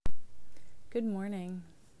Good morning.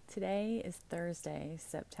 Today is Thursday,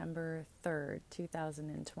 September 3rd,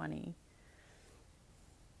 2020.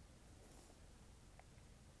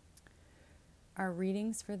 Our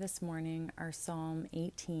readings for this morning are Psalm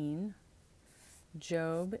 18,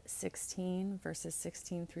 Job 16, verses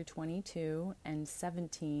 16 through 22, and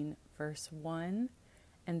 17, verse 1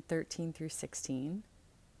 and 13 through 16,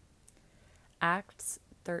 Acts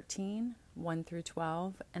 13, 1 through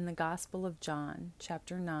 12, and the Gospel of John,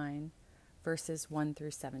 chapter 9, verses 1 through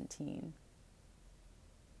 17.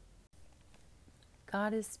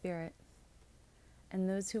 God is spirit, and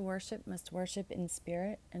those who worship must worship in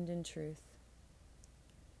spirit and in truth.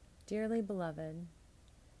 Dearly beloved,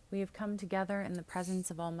 we have come together in the presence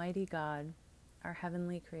of Almighty God, our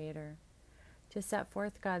heavenly Creator, to set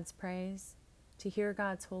forth God's praise, to hear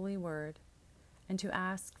God's holy word, and to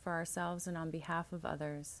ask for ourselves and on behalf of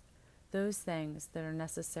others those things that are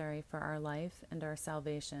necessary for our life and our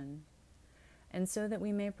salvation. And so that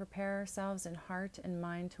we may prepare ourselves in heart and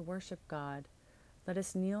mind to worship God, let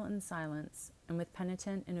us kneel in silence and with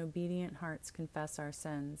penitent and obedient hearts confess our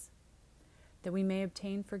sins, that we may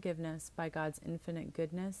obtain forgiveness by God's infinite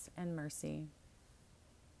goodness and mercy.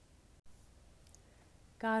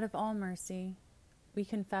 God of all mercy, we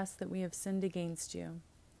confess that we have sinned against you,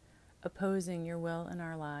 opposing your will in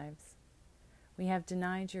our lives. We have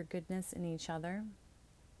denied your goodness in each other,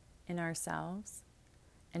 in ourselves,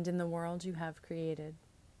 and in the world you have created.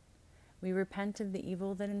 We repent of the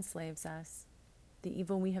evil that enslaves us, the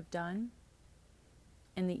evil we have done,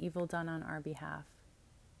 and the evil done on our behalf.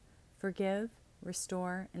 Forgive,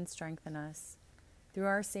 restore, and strengthen us through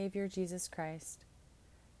our Savior Jesus Christ,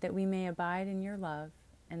 that we may abide in your love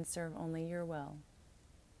and serve only your will.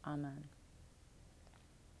 Amen.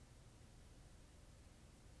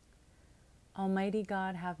 Almighty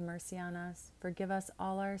God, have mercy on us. Forgive us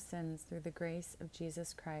all our sins through the grace of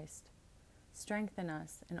Jesus Christ. Strengthen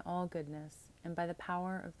us in all goodness, and by the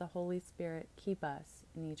power of the Holy Spirit, keep us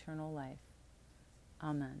in eternal life.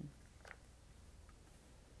 Amen.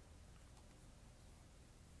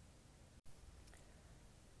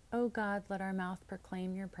 O God, let our mouth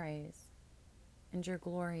proclaim your praise, and your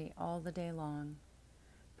glory all the day long.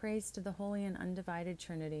 Praise to the holy and undivided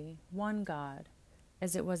Trinity, one God,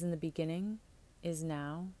 as it was in the beginning, is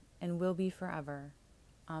now, and will be forever.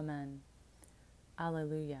 Amen.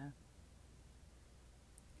 Alleluia.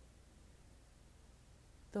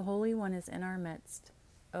 The Holy One is in our midst.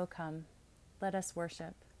 O come, let us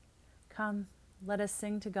worship. Come, let us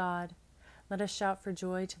sing to God. Let us shout for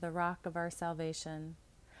joy to the rock of our salvation.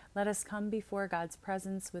 Let us come before God's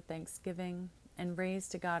presence with thanksgiving, and raise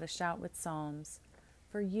to God a shout with psalms.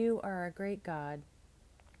 For you are a great God.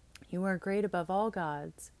 You are great above all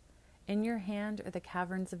gods. In your hand are the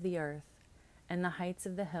caverns of the earth, and the heights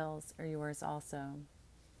of the hills are yours also.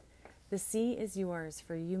 The sea is yours,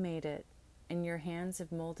 for you made it, and your hands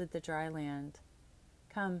have molded the dry land.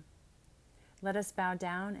 Come, let us bow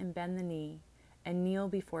down and bend the knee, and kneel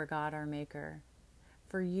before God our Maker.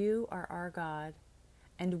 For you are our God,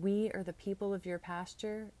 and we are the people of your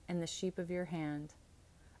pasture and the sheep of your hand.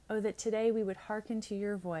 Oh, that today we would hearken to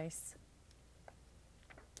your voice.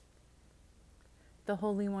 The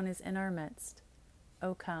Holy One is in our midst.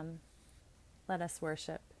 O come, let us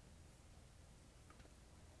worship.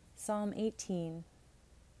 Psalm 18.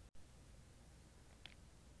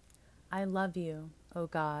 I love you, O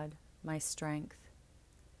God, my strength.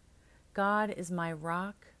 God is my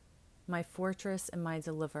rock, my fortress, and my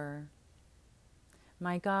deliverer.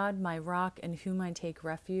 My God, my rock, in whom I take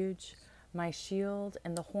refuge, my shield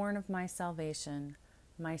and the horn of my salvation,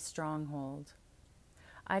 my stronghold.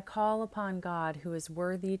 I call upon God, who is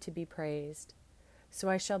worthy to be praised, so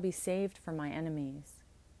I shall be saved from my enemies.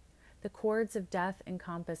 The cords of death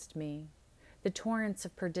encompassed me. The torrents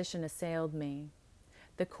of perdition assailed me.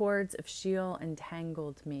 The cords of Sheol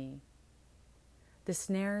entangled me. The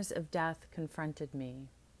snares of death confronted me.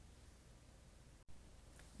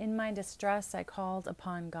 In my distress I called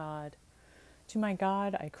upon God. To my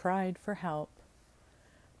God I cried for help.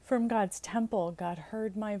 From God's temple God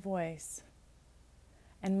heard my voice,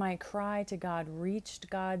 and my cry to God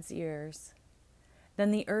reached God's ears.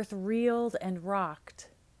 Then the earth reeled and rocked.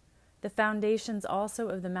 The foundations also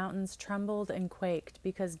of the mountains trembled and quaked,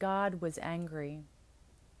 because God was angry.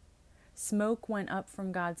 Smoke went up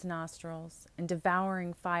from God's nostrils, and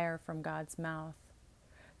devouring fire from God's mouth.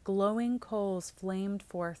 Glowing coals flamed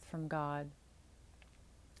forth from God.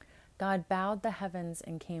 God bowed the heavens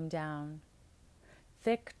and came down.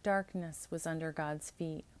 Thick darkness was under God's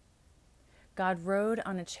feet. God rode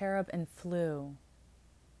on a cherub and flew.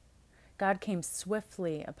 God came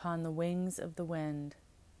swiftly upon the wings of the wind.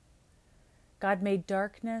 God made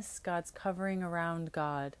darkness, God's covering around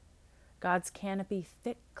God. God's canopy,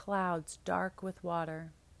 thick clouds, dark with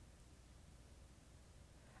water.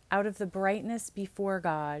 Out of the brightness before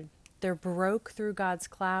God, there broke through God's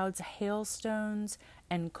clouds hailstones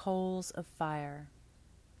and coals of fire.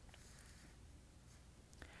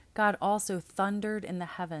 God also thundered in the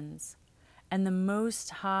heavens, and the Most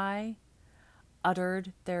High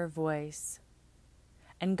uttered their voice.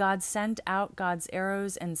 And God sent out God's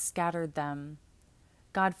arrows and scattered them.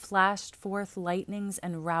 God flashed forth lightnings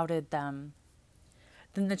and routed them.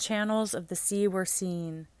 Then the channels of the sea were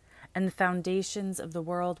seen, and the foundations of the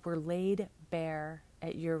world were laid bare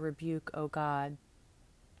at your rebuke, O God.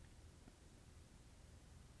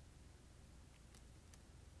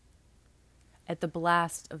 At the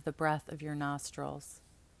blast of the breath of your nostrils.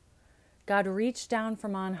 God reached down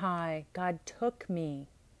from on high. God took me.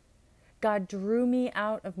 God drew me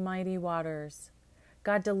out of mighty waters.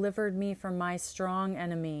 God delivered me from my strong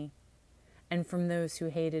enemy and from those who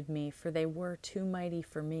hated me, for they were too mighty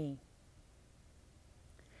for me.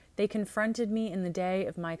 They confronted me in the day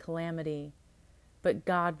of my calamity, but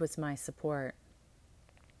God was my support.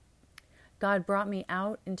 God brought me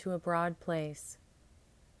out into a broad place.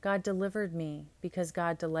 God delivered me because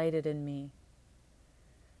God delighted in me.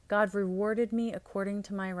 God rewarded me according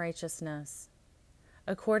to my righteousness.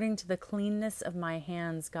 According to the cleanness of my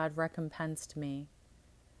hands, God recompensed me.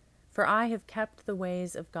 For I have kept the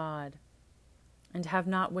ways of God, and have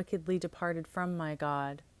not wickedly departed from my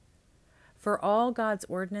God. For all God's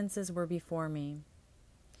ordinances were before me,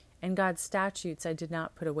 and God's statutes I did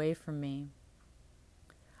not put away from me.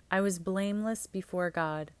 I was blameless before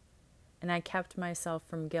God, and I kept myself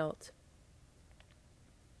from guilt.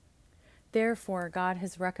 Therefore God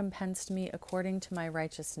has recompensed me according to my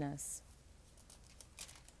righteousness,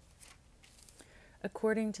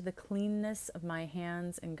 according to the cleanness of my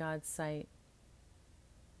hands in God's sight.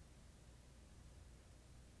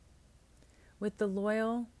 With the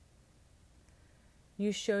loyal,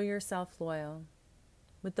 you show yourself loyal.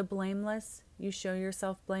 With the blameless, you show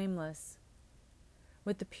yourself blameless.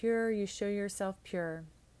 With the pure, you show yourself pure.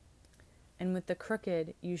 And with the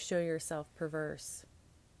crooked, you show yourself perverse.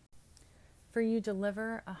 For you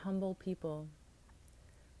deliver a humble people,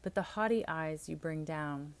 but the haughty eyes you bring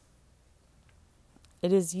down.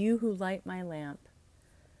 It is you who light my lamp.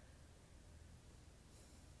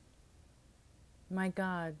 My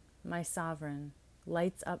God, my sovereign,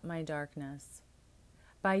 lights up my darkness.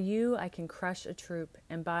 By you I can crush a troop,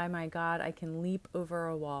 and by my God I can leap over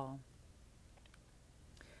a wall.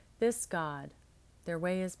 This God, their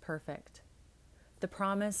way is perfect. The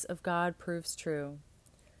promise of God proves true.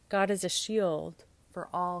 God is a shield for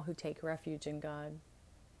all who take refuge in God.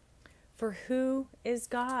 For who is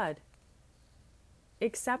God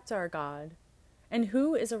except our God? And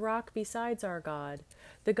who is a rock besides our God?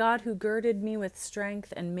 The God who girded me with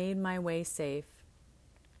strength and made my way safe.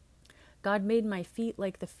 God made my feet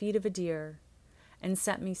like the feet of a deer and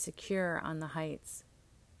set me secure on the heights.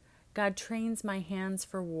 God trains my hands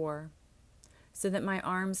for war so that my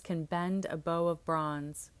arms can bend a bow of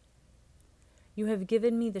bronze. You have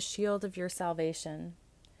given me the shield of your salvation,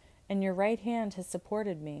 and your right hand has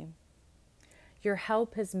supported me. Your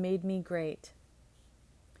help has made me great.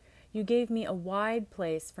 You gave me a wide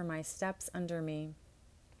place for my steps under me,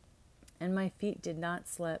 and my feet did not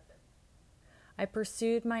slip. I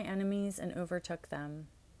pursued my enemies and overtook them,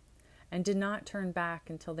 and did not turn back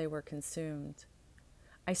until they were consumed.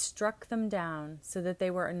 I struck them down so that they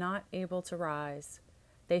were not able to rise.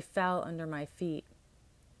 They fell under my feet.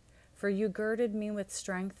 For you girded me with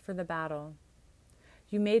strength for the battle.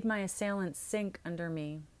 You made my assailants sink under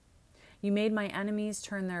me. You made my enemies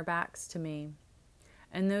turn their backs to me,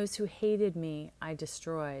 and those who hated me I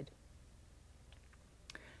destroyed.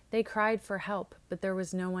 They cried for help, but there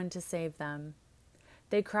was no one to save them.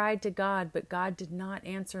 They cried to God, but God did not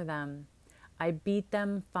answer them. I beat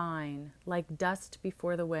them fine, like dust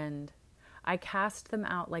before the wind. I cast them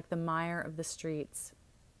out like the mire of the streets.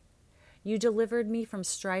 You delivered me from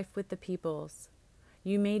strife with the peoples.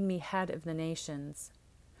 You made me head of the nations.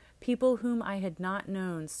 People whom I had not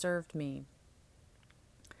known served me.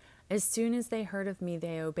 As soon as they heard of me,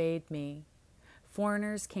 they obeyed me.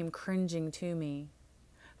 Foreigners came cringing to me.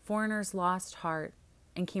 Foreigners lost heart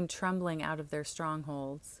and came trembling out of their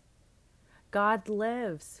strongholds. God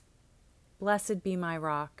lives. Blessed be my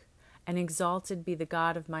rock, and exalted be the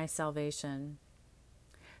God of my salvation.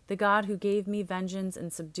 The God who gave me vengeance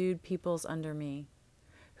and subdued peoples under me,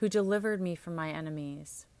 who delivered me from my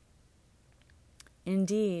enemies.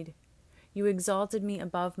 Indeed, you exalted me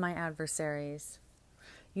above my adversaries.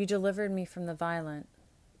 You delivered me from the violent.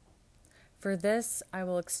 For this I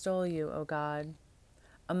will extol you, O God,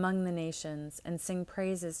 among the nations, and sing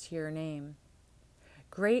praises to your name.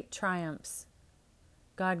 Great triumphs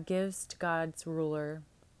God gives to God's ruler,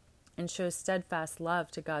 and shows steadfast love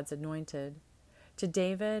to God's anointed, to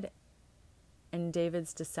David and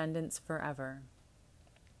David's descendants forever.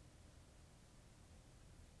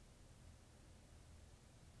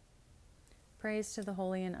 Praise to the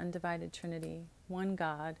Holy and Undivided Trinity, one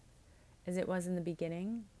God, as it was in the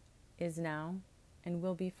beginning, is now, and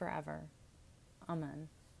will be forever. Amen.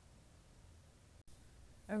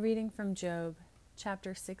 A reading from Job,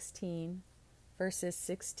 chapter 16, verses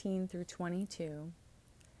 16 through 22,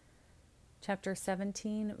 chapter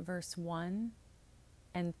 17, verse 1,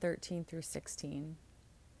 and 13 through 16.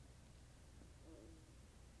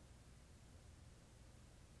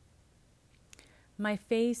 My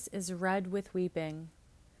face is red with weeping,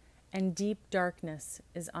 and deep darkness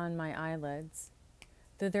is on my eyelids,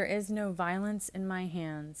 though there is no violence in my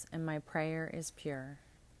hands, and my prayer is pure.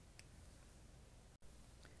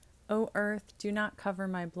 O earth, do not cover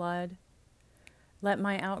my blood. Let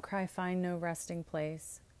my outcry find no resting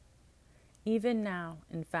place. Even now,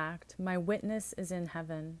 in fact, my witness is in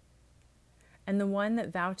heaven, and the one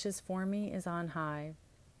that vouches for me is on high.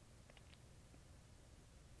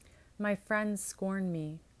 My friends scorn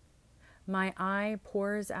me. My eye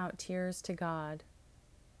pours out tears to God,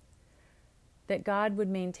 that God would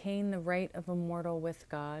maintain the right of a mortal with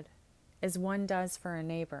God, as one does for a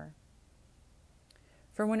neighbor.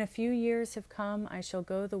 For when a few years have come, I shall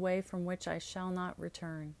go the way from which I shall not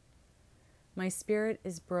return. My spirit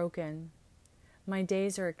is broken. My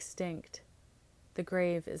days are extinct. The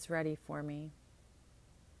grave is ready for me.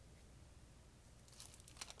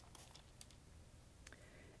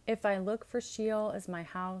 If I look for Sheol as my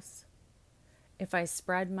house, if I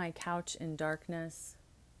spread my couch in darkness,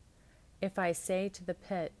 if I say to the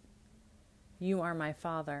pit, you are my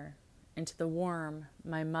father, and to the worm,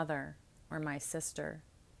 my mother or my sister,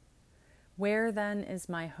 where then is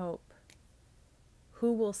my hope?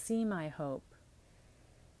 Who will see my hope?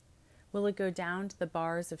 Will it go down to the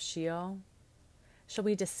bars of Sheol? Shall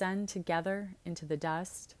we descend together into the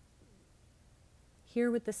dust?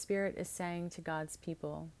 Hear what the Spirit is saying to God's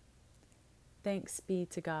people. Thanks be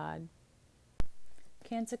to God.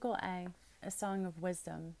 Canticle A, a song of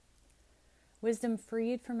wisdom. Wisdom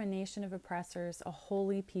freed from a nation of oppressors, a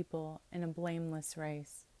holy people, and a blameless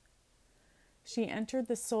race. She entered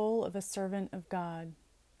the soul of a servant of God,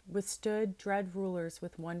 withstood dread rulers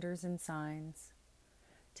with wonders and signs.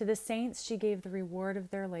 To the saints she gave the reward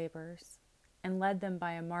of their labors, and led them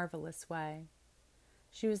by a marvelous way.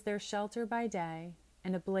 She was their shelter by day,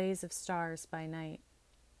 and a blaze of stars by night.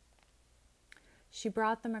 She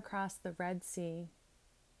brought them across the Red Sea.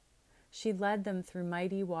 She led them through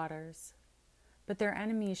mighty waters, but their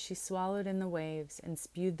enemies she swallowed in the waves and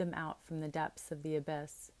spewed them out from the depths of the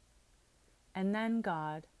abyss. And then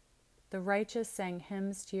God, the righteous, sang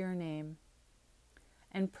hymns to your name,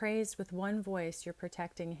 and praised with one voice your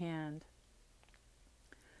protecting hand.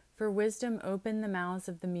 For wisdom opened the mouths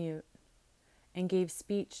of the mute, and gave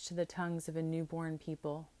speech to the tongues of a newborn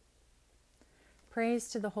people. Praise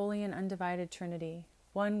to the Holy and Undivided Trinity,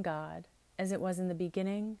 one God, as it was in the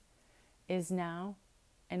beginning, is now,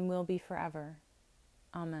 and will be forever.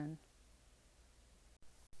 Amen.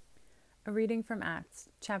 A reading from Acts,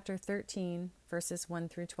 chapter 13, verses 1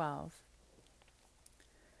 through 12.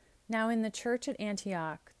 Now in the church at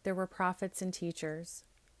Antioch there were prophets and teachers: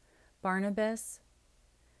 Barnabas,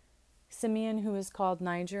 Simeon who is called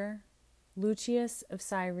Niger, Lucius of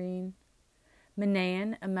Cyrene,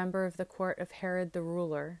 Manaen, a member of the court of Herod the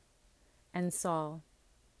ruler, and Saul.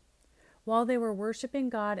 While they were worshiping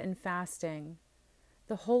God and fasting,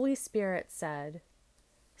 the Holy Spirit said,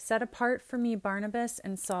 "Set apart for me Barnabas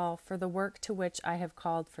and Saul for the work to which I have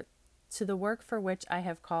called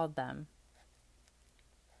them."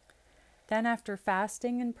 Then after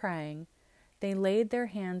fasting and praying, they laid their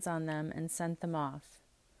hands on them and sent them off.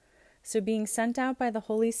 So being sent out by the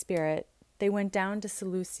Holy Spirit, they went down to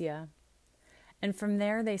Seleucia, and from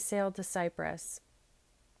there they sailed to Cyprus.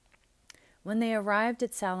 When they arrived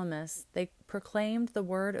at Salamis, they proclaimed the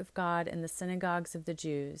word of God in the synagogues of the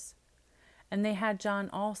Jews, and they had John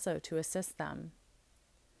also to assist them.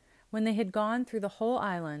 When they had gone through the whole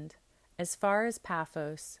island, as far as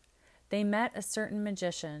Paphos, they met a certain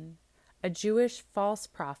magician, a Jewish false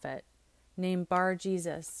prophet, named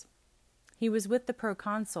Bar-Jesus. He was with the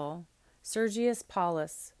proconsul, Sergius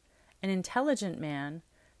Paulus, an intelligent man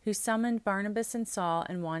who summoned Barnabas and Saul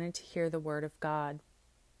and wanted to hear the word of God.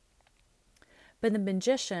 But the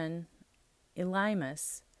magician,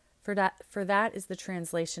 Elymas, for that is the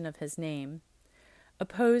translation of his name,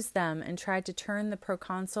 opposed them and tried to turn the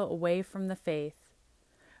proconsul away from the faith.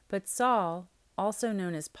 But Saul, also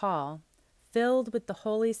known as Paul, filled with the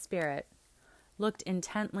Holy Spirit, looked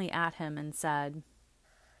intently at him and said,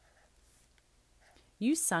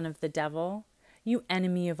 "You son of the devil, you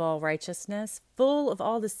enemy of all righteousness, full of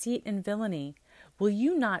all deceit and villainy, will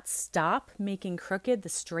you not stop making crooked the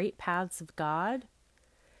straight paths of God?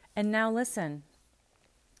 And now listen,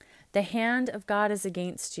 the hand of God is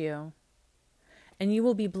against you, and you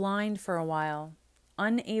will be blind for a while,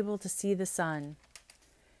 unable to see the sun."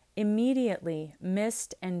 Immediately,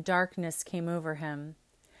 mist and darkness came over him,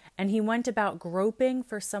 and he went about groping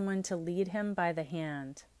for someone to lead him by the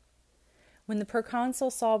hand. When the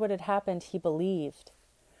proconsul saw what had happened, he believed,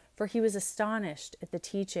 for he was astonished at the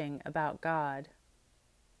teaching about God.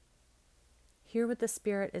 Hear what the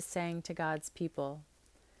Spirit is saying to God's people.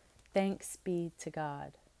 Thanks be to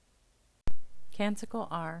God. Canticle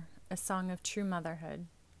R, a song of true motherhood.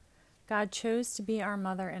 God chose to be our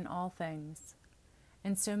mother in all things,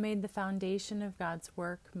 and so made the foundation of God's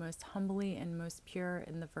work most humbly and most pure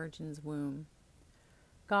in the Virgin's womb.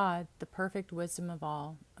 God, the perfect wisdom of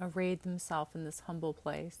all, arrayed himself in this humble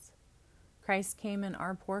place. Christ came in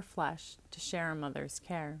our poor flesh to share a mother's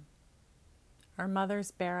care. Our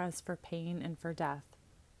mothers bear us for pain and for death.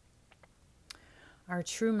 Our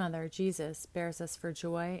true mother, Jesus, bears us for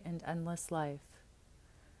joy and endless life.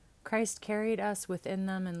 Christ carried us within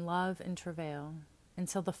them in love and travail,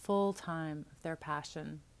 until the full time of their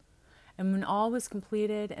passion. And when all was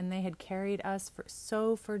completed and they had carried us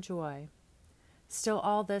for joy, still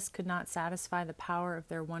all this could not satisfy the power of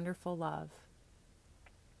their wonderful love.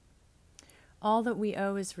 All that we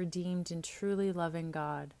owe is redeemed in truly loving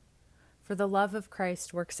God, for the love of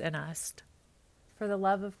Christ works in us. For the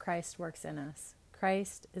love of Christ works in us.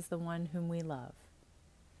 Christ is the one whom we love.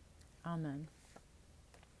 Amen.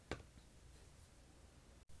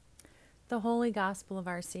 The Holy Gospel of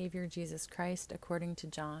our Savior Jesus Christ according to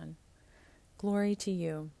John. Glory to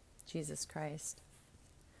you, Jesus Christ.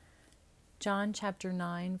 John chapter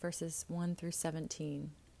 9, verses 1 through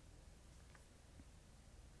 17.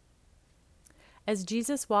 As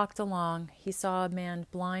Jesus walked along, he saw a man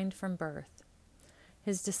blind from birth.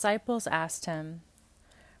 His disciples asked him,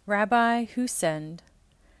 "Rabbi, who sinned,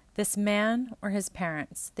 this man or his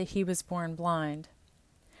parents, that he was born blind?"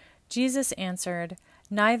 Jesus answered,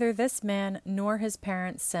 "Neither this man nor his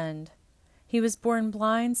parents sinned. He was born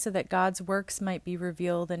blind so that God's works might be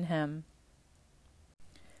revealed in him.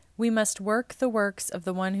 We must work the works of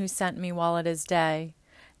the one who sent me while it is day.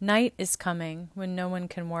 Night is coming when no one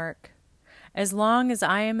can work. As long as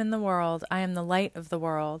I am in the world, I am the light of the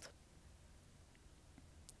world."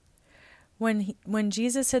 When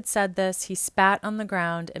Jesus had said this, he spat on the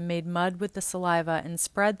ground and made mud with the saliva and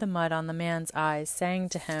spread the mud on the man's eyes, saying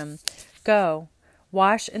to him, "Go,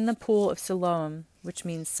 wash in the pool of Siloam," which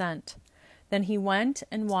means sent. Then he went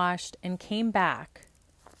and washed and came back,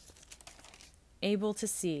 able to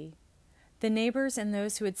see. The neighbors and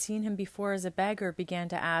those who had seen him before as a beggar began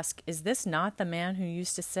to ask, "Is this not the man who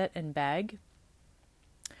used to sit and beg?"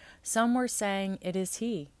 Some were saying, "It is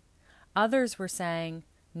he." Others were saying,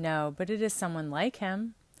 "No, but it is someone like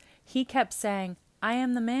him." He kept saying, "I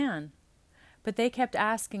am the man." But they kept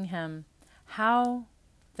asking him, "How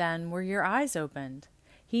then were your eyes opened?"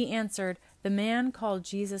 He answered, "The man called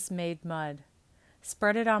Jesus made mud,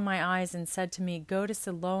 spread it on my eyes, and said to me, 'Go to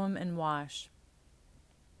Siloam and wash.'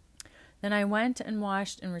 Then I went and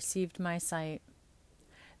washed and received my sight."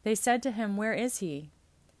 They said to him, "Where is he?"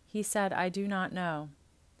 He said, "I do not know."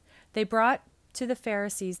 They brought to the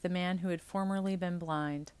Pharisees the man who had formerly been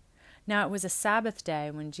blind. Now it was a Sabbath day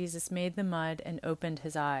when Jesus made the mud and opened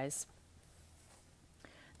his eyes.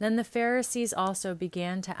 Then the Pharisees also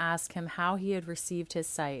began to ask him how he had received his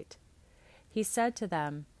sight. He said to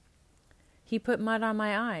them, "He put mud on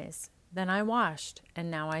my eyes. Then I washed, and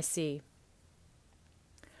now I see."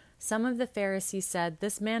 Some of the Pharisees said,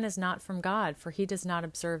 "This man is not from God, for he does not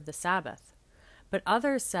observe the Sabbath." But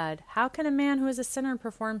others said, "How can a man who is a sinner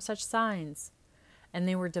perform such signs?" And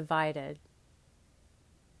they were divided.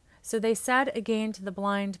 So they said again to the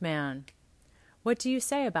blind man, "What do you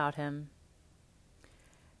say about him?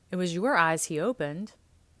 It was your eyes he opened."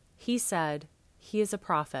 He said, "He is a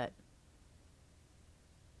prophet."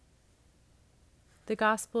 The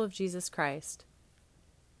Gospel of Jesus Christ.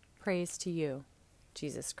 Praise to you,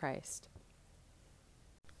 Jesus Christ.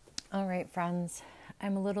 All right, friends,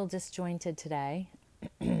 I'm a little disjointed today,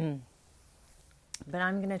 but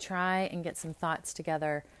I'm going to try and get some thoughts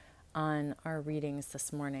together on our readings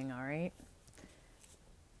this morning, all right?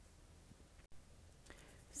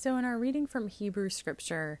 So in our reading from Hebrew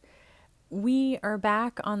scripture, we are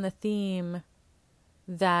back on the theme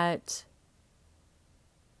that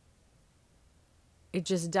it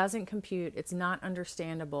just doesn't compute. It's not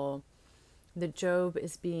understandable that Job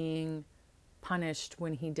is being punished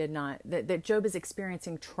when he did not, that Job is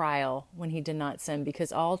experiencing trial when he did not sin,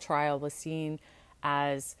 because all trial was seen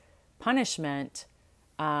as punishment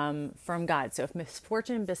from God. So if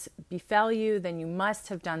misfortune befell you, then you must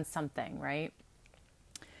have done something, right?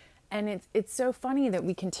 And it's so funny that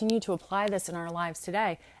we continue to apply this in our lives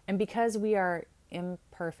today. And because we are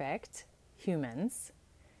imperfect humans,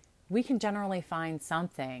 we can generally find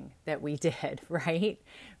something that we did, right?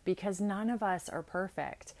 Because none of us are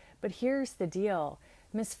perfect. But here's the deal.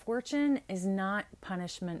 Misfortune is not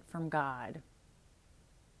punishment from God.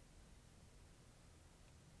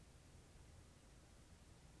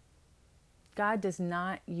 God does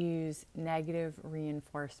not use negative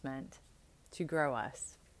reinforcement to grow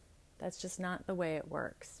us. That's just not the way it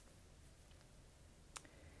works.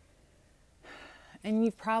 And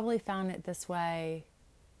you've probably found it this way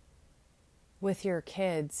with your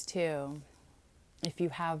kids too, if you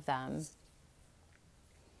have them,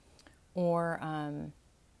 or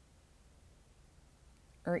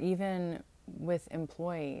even with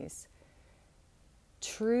employees.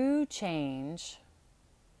 True change,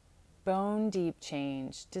 bone deep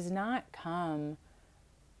change, does not come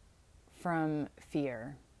from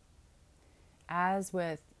fear. As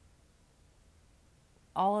with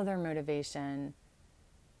all other motivation,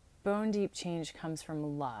 bone deep change comes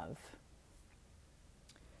from love.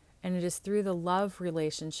 And it is through the love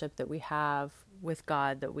relationship that we have with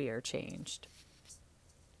God that we are changed.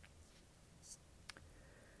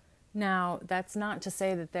 Now, that's not to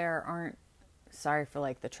say that there aren't, sorry for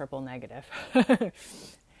like the triple negative,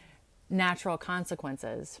 natural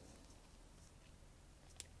consequences.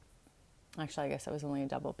 Actually, I guess that was only a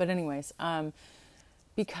double. But anyways,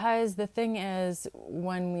 because the thing is,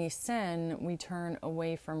 when we sin, we turn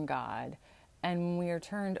away from God. And when we are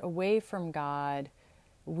turned away from God,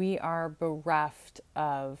 we are bereft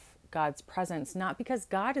of God's presence, not because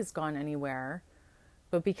God has gone anywhere,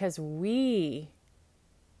 but because we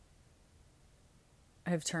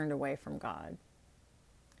have turned away from God.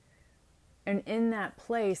 And in that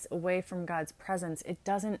place, away from God's presence, it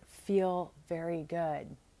doesn't feel very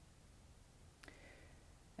good.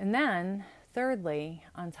 And then, thirdly,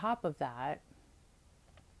 on top of that,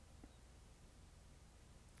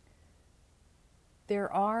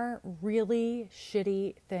 there are really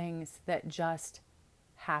shitty things that just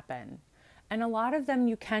happen. And a lot of them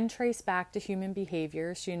you can trace back to human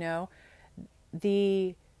behaviors. You know,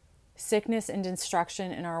 the sickness and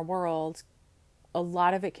destruction in our world, a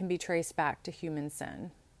lot of it can be traced back to human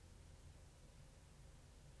sin.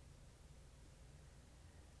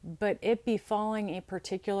 But it befalling a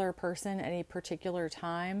particular person at a particular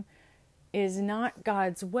time is not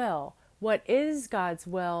God's will. What is God's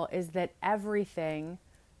will is that everything,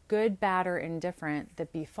 good, bad, or indifferent,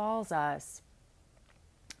 that befalls us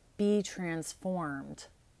be transformed,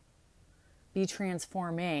 be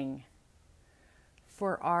transforming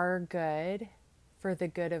for our good, for the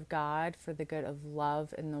good of God, for the good of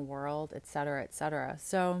love in the world, etc., etc.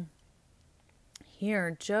 So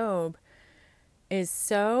here, Job is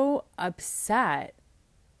so upset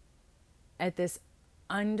at this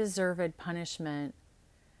undeserved punishment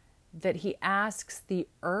that he asks the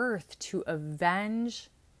earth to avenge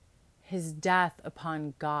his death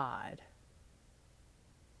upon God.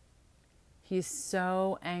 He's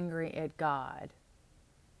so angry at God.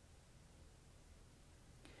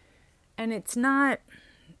 And it's not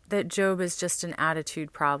that Job is just an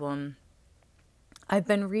attitude problem. I've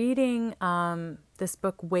been reading this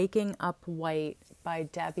book, Waking Up White, by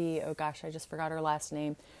Debbie, oh gosh, I just forgot her last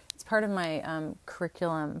name. It's part of my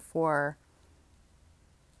curriculum for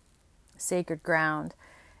Sacred Ground.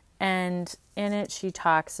 And in it, she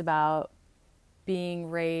talks about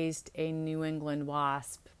being raised a New England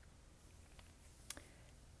WASP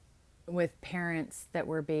with parents that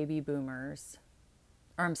were baby boomers.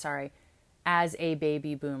 Or I'm sorry, as a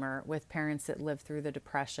baby boomer with parents that lived through the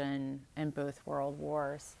Depression and both world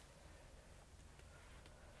wars.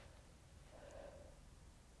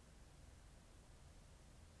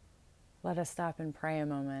 Let us stop and pray a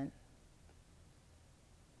moment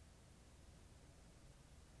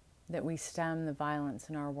that we stem the violence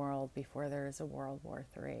in our world before there is a World War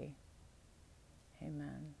III.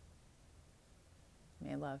 Amen.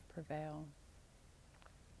 May love prevail.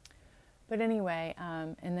 But anyway,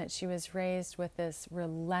 and that she was raised with this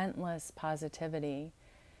relentless positivity.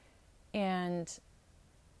 And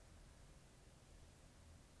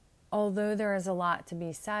although there is a lot to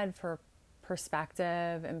be said for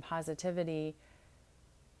perspective and positivity,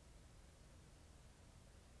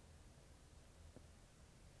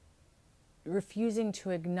 refusing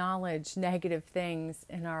to acknowledge negative things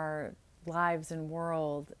in our lives and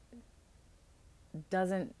world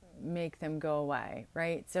doesn't make them go away,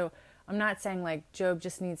 right? So I'm not saying like Job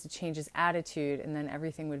just needs to change his attitude and then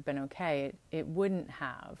everything would have been okay. It wouldn't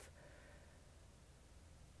have.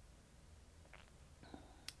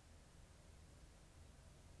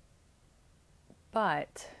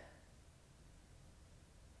 But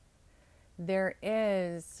there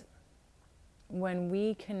is, when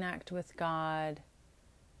we connect with God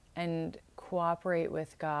and cooperate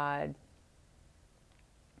with God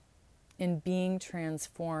in being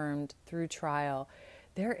transformed through trial,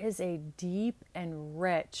 there is a deep and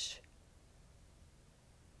rich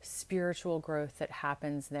spiritual growth that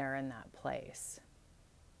happens there in that place.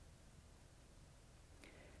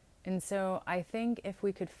 And so I think if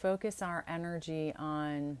we could focus our energy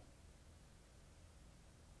on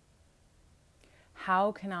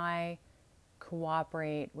how can I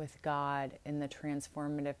cooperate with God in the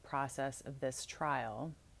transformative process of this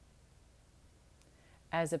trial,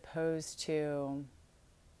 as opposed to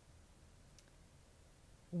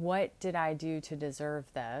what did I do to deserve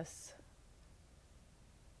this,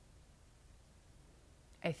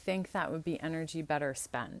 I think that would be energy better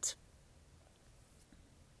spent.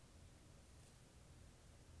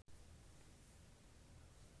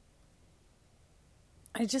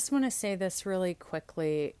 I just want to say this really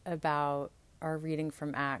quickly about our reading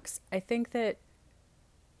from Acts. I think that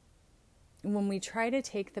when we try to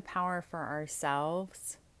take the power for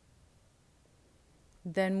ourselves,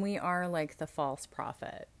 then we are like the false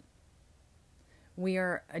prophet. We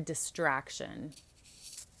are a distraction.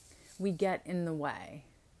 We get in the way.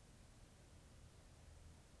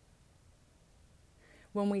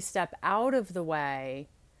 When we step out of the way,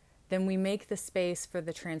 then we make the space for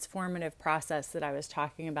the transformative process that I was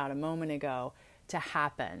talking about a moment ago to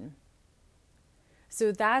happen.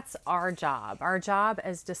 So that's our job. Our job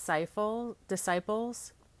as disciples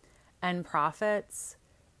and prophets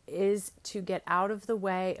is to get out of the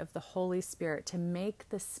way of the Holy Spirit, to make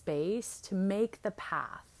the space, to make the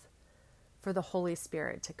path for the Holy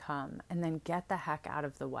Spirit to come, and then get the heck out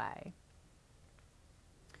of the way.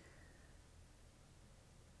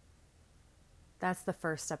 That's the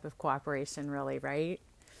first step of cooperation, really, right?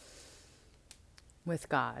 With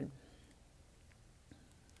God.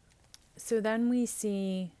 So then we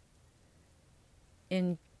see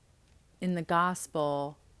in the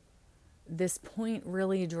gospel this point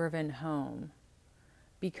really driven home,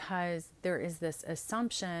 because there is this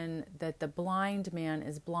assumption that the blind man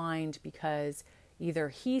is blind because either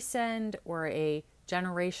he sinned or a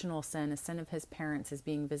generational sin, a sin of his parents, is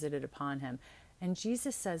being visited upon him. And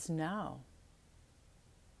Jesus says, no,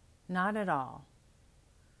 not at all.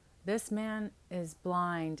 This man is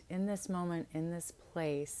blind in this moment, in this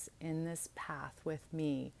place, in this path with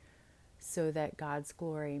me, so that God's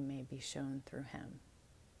glory may be shown through him.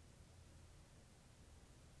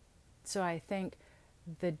 So I think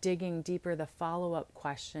the digging deeper, the follow-up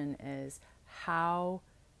question is, how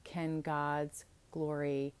can God's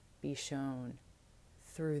glory be shown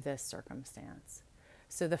through this circumstance?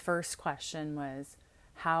 So the first question was,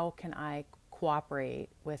 how can I cooperate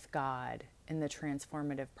with God in the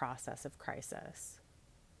transformative process of crisis?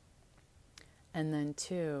 And then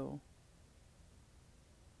 2,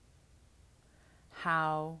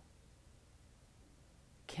 how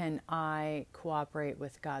can I cooperate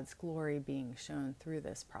with God's glory being shown through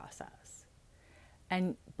this process?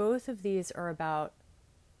 And both of these are about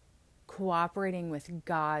cooperating with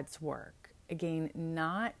God's work. Again,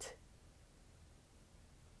 not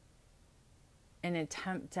an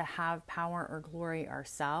attempt to have power or glory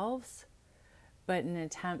ourselves, but an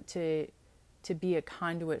attempt to be a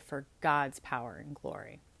conduit for God's power and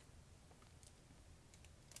glory.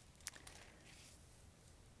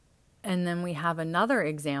 And then we have another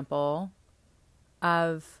example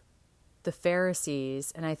of the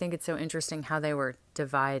Pharisees, and I think it's so interesting how they were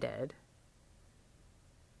divided,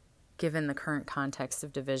 given the current context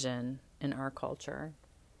of division in our culture.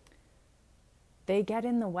 They get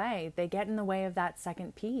in the way. They get in the way of that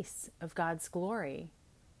second piece of God's glory,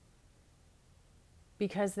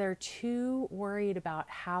 because they're too worried about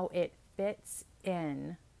how it fits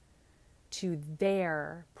in to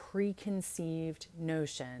their preconceived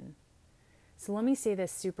notion. So let me say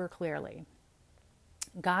this super clearly.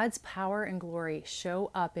 God's power and glory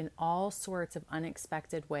show up in all sorts of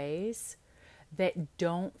unexpected ways that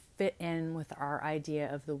don't fit in with our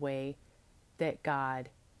idea of the way that God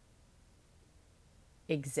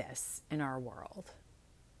exists in our world,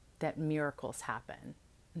 that miracles happen.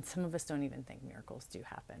 And some of us don't even think miracles do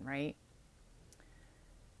happen, right?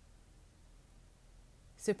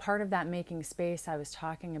 So part of that making space I was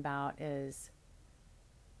talking about is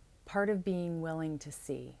part of being willing to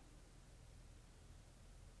see.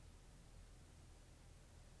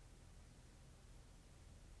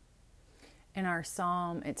 In our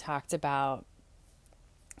psalm, it talked about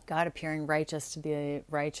God appearing righteous to the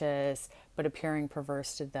righteous, but appearing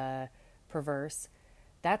perverse to the perverse.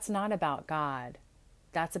 That's not about God.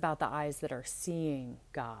 That's about the eyes that are seeing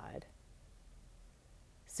God.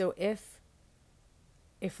 So if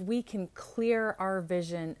we can clear our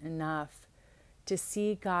vision enough to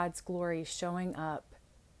see God's glory showing up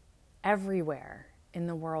everywhere in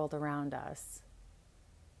the world around us,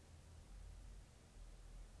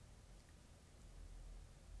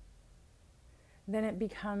 then it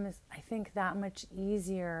becomes, I think, that much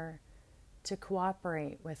easier to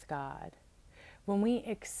cooperate with God. When we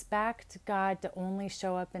expect God to only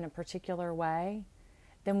show up in a particular way,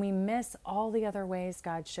 then we miss all the other ways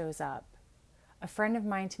God shows up. A friend of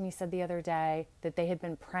mine to me said the other day that they had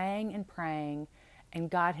been praying and praying and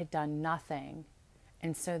God had done nothing,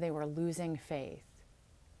 and so they were losing faith.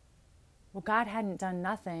 Well, God hadn't done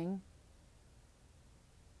nothing.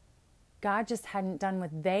 God just hadn't done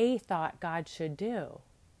what they thought God should do.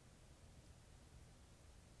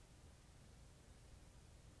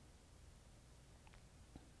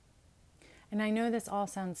 And I know this all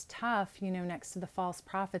sounds tough, next to the false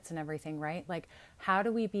prophets and everything, right? Like, how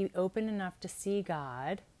do we be open enough to see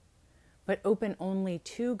God, but open only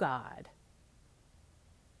to God?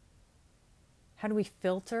 How do we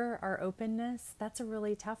filter our openness? That's a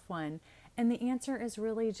really tough one. And the answer is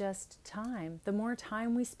really just time. The more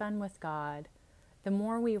time we spend with God, the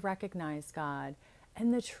more we recognize God.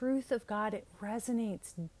 And the truth of God, it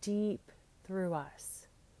resonates deep through us.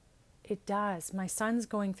 It does. My son's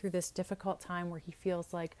going through this difficult time where he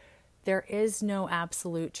feels like there is no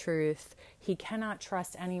absolute truth. He cannot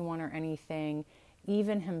trust anyone or anything,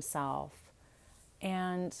 even himself.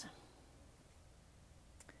 And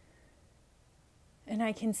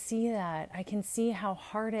I can see that. I can see how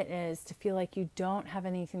hard it is to feel like you don't have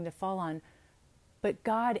anything to fall on. But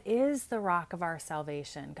God is the rock of our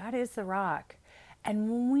salvation. God is the rock. And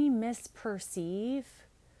when we misperceive,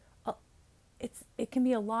 it can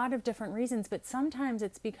be a lot of different reasons, but sometimes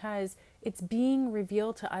it's because it's being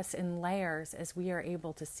revealed to us in layers as we are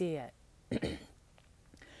able to see it.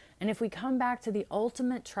 And if we come back to the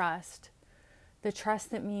ultimate trust, the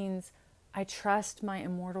trust that means I trust my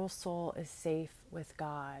immortal soul is safe with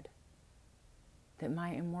God, that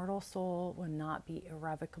my immortal soul will not be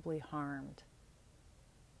irrevocably harmed.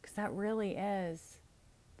 Because that really is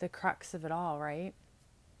the crux of it all, right?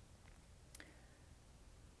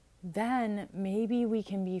 Then maybe we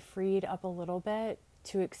can be freed up a little bit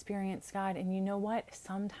to experience God. And you know what?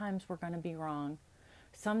 Sometimes we're going to be wrong.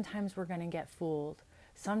 Sometimes we're going to get fooled.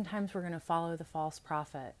 Sometimes we're going to follow the false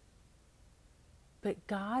prophet. But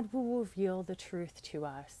God will reveal the truth to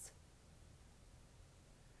us.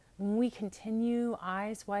 When we continue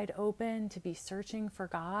eyes wide open to be searching for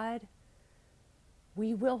God,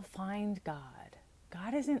 we will find God.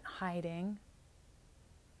 God isn't hiding.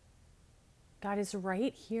 God is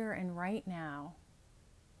right here and right now.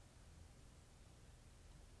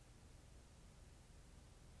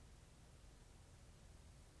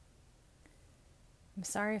 I'm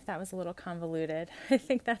sorry if that was a little convoluted. I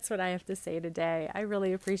think that's what I have to say today. I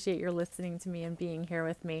really appreciate your listening to me and being here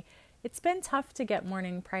with me. It's been tough to get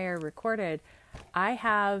morning prayer recorded. I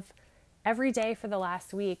have, every day for the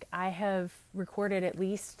last week, I have recorded at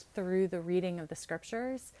least through the reading of the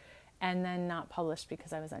scriptures and then not published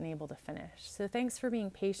because I was unable to finish. So thanks for being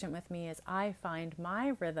patient with me as I find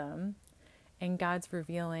my rhythm and God's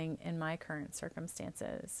revealing in my current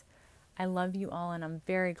circumstances. I love you all and I'm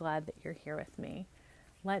very glad that you're here with me.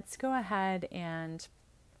 Let's go ahead and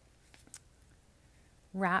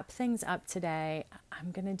wrap things up today.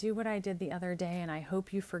 I'm going to do what I did the other day and I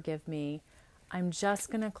hope you forgive me. I'm just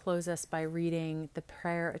going to close us by reading the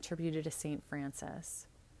prayer attributed to St. Francis.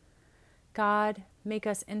 God, make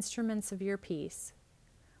us instruments of your peace.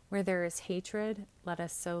 Where there is hatred, let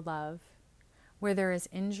us sow love. Where there is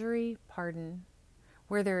injury, pardon.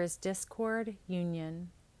 Where there is discord,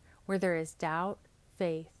 union. Where there is doubt,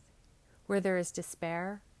 faith. Where there is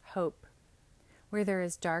despair, hope. Where there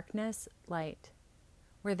is darkness, light.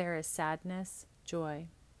 Where there is sadness, joy.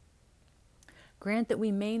 Grant that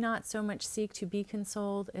we may not so much seek to be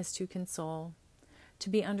consoled as to console, to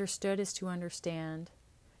be understood as to understand,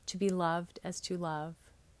 to be loved as to love.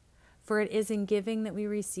 For it is in giving that we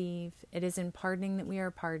receive, it is in pardoning that we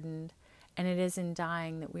are pardoned, and it is in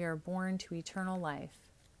dying that we are born to eternal life.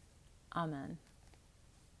 Amen.